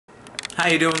How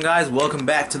you doing, guys? Welcome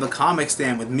back to the Comic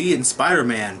Stand with me and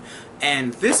Spider-Man.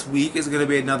 And this week is going to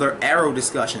be another Arrow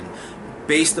discussion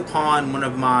based upon one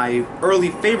of my early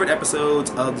favorite episodes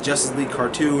of the Justice League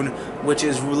cartoon, which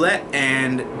is Roulette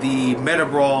and the meta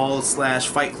brawl slash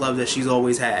fight club that she's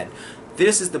always had.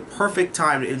 This is the perfect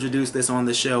time to introduce this on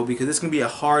the show because this can be a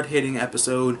hard-hitting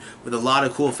episode with a lot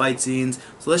of cool fight scenes.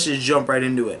 So let's just jump right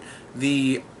into it.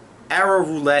 The Arrow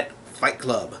Roulette Fight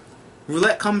Club.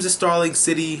 Roulette comes to Starling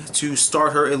City to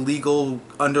start her illegal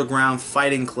underground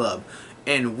fighting club.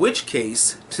 In which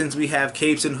case, since we have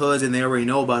capes and hoods and they already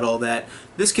know about all that,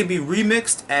 this can be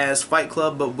remixed as Fight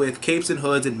Club but with capes and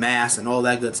hoods and masks and all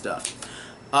that good stuff.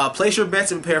 Place your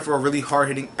bets and prepare for a really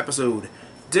hard-hitting episode.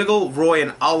 Diggle, Roy,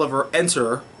 and Oliver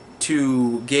enter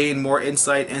to gain more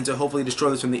insight and to hopefully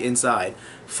destroy this from the inside.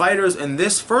 Fighters in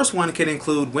this first one can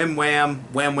include Wham Wham,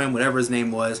 whatever his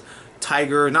name was,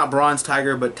 Tiger, not Bronze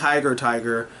Tiger, but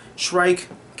Tiger, Shrike,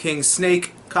 King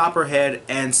Snake, Copperhead,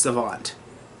 and Savant.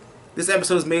 This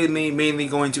episode is mainly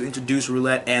going to introduce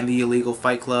Roulette and the illegal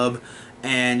fight club,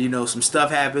 and some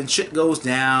stuff happens, shit goes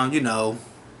down,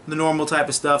 the normal type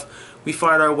of stuff. We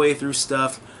fight our way through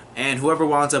stuff, and whoever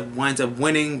winds up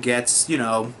winning gets,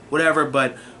 whatever,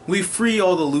 but we free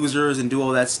all the losers and do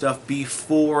all that stuff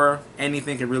before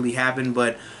anything can really happen.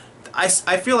 But I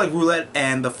feel like Roulette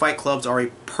and the fight clubs are a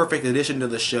perfect addition to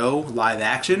the show, live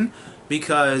action,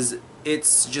 because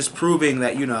it's just proving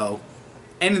that,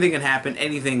 anything can happen,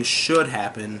 anything should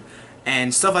happen,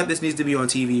 and stuff like this needs to be on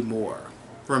TV more,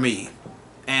 for me.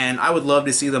 And I would love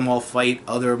to see them all fight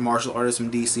other martial artists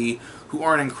from DC who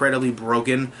aren't incredibly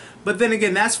broken. But then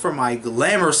again, that's for my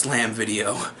Glamour Slam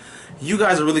video. You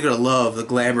guys are really going to love the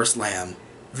Glamour Slam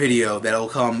video that'll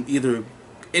come either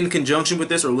in conjunction with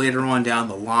this or later on down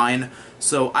the line.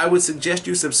 So I would suggest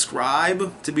you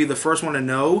subscribe to be the first one to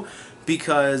know,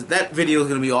 because that video is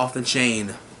going to be off the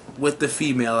chain with the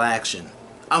female action.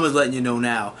 I'm just letting you know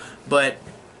now. But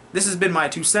this has been my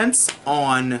 2 cents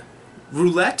on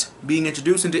Roulette being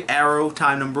introduced into Arrow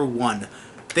time number 1.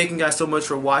 Thank you guys so much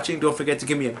for watching. Don't forget to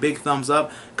give me a big thumbs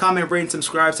up. Comment, rate, and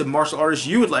subscribe to martial artists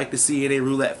you would like to see in a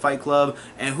Roulette Fight Club,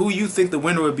 and who you think the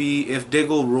winner would be if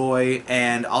Diggle, Roy,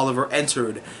 and Oliver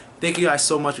entered. Thank you guys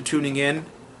so much for tuning in.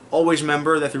 Always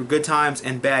remember that through good times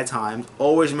and bad times,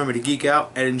 always remember to geek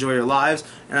out and enjoy your lives.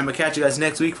 And I'm going to catch you guys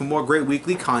next week for more great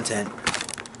weekly content.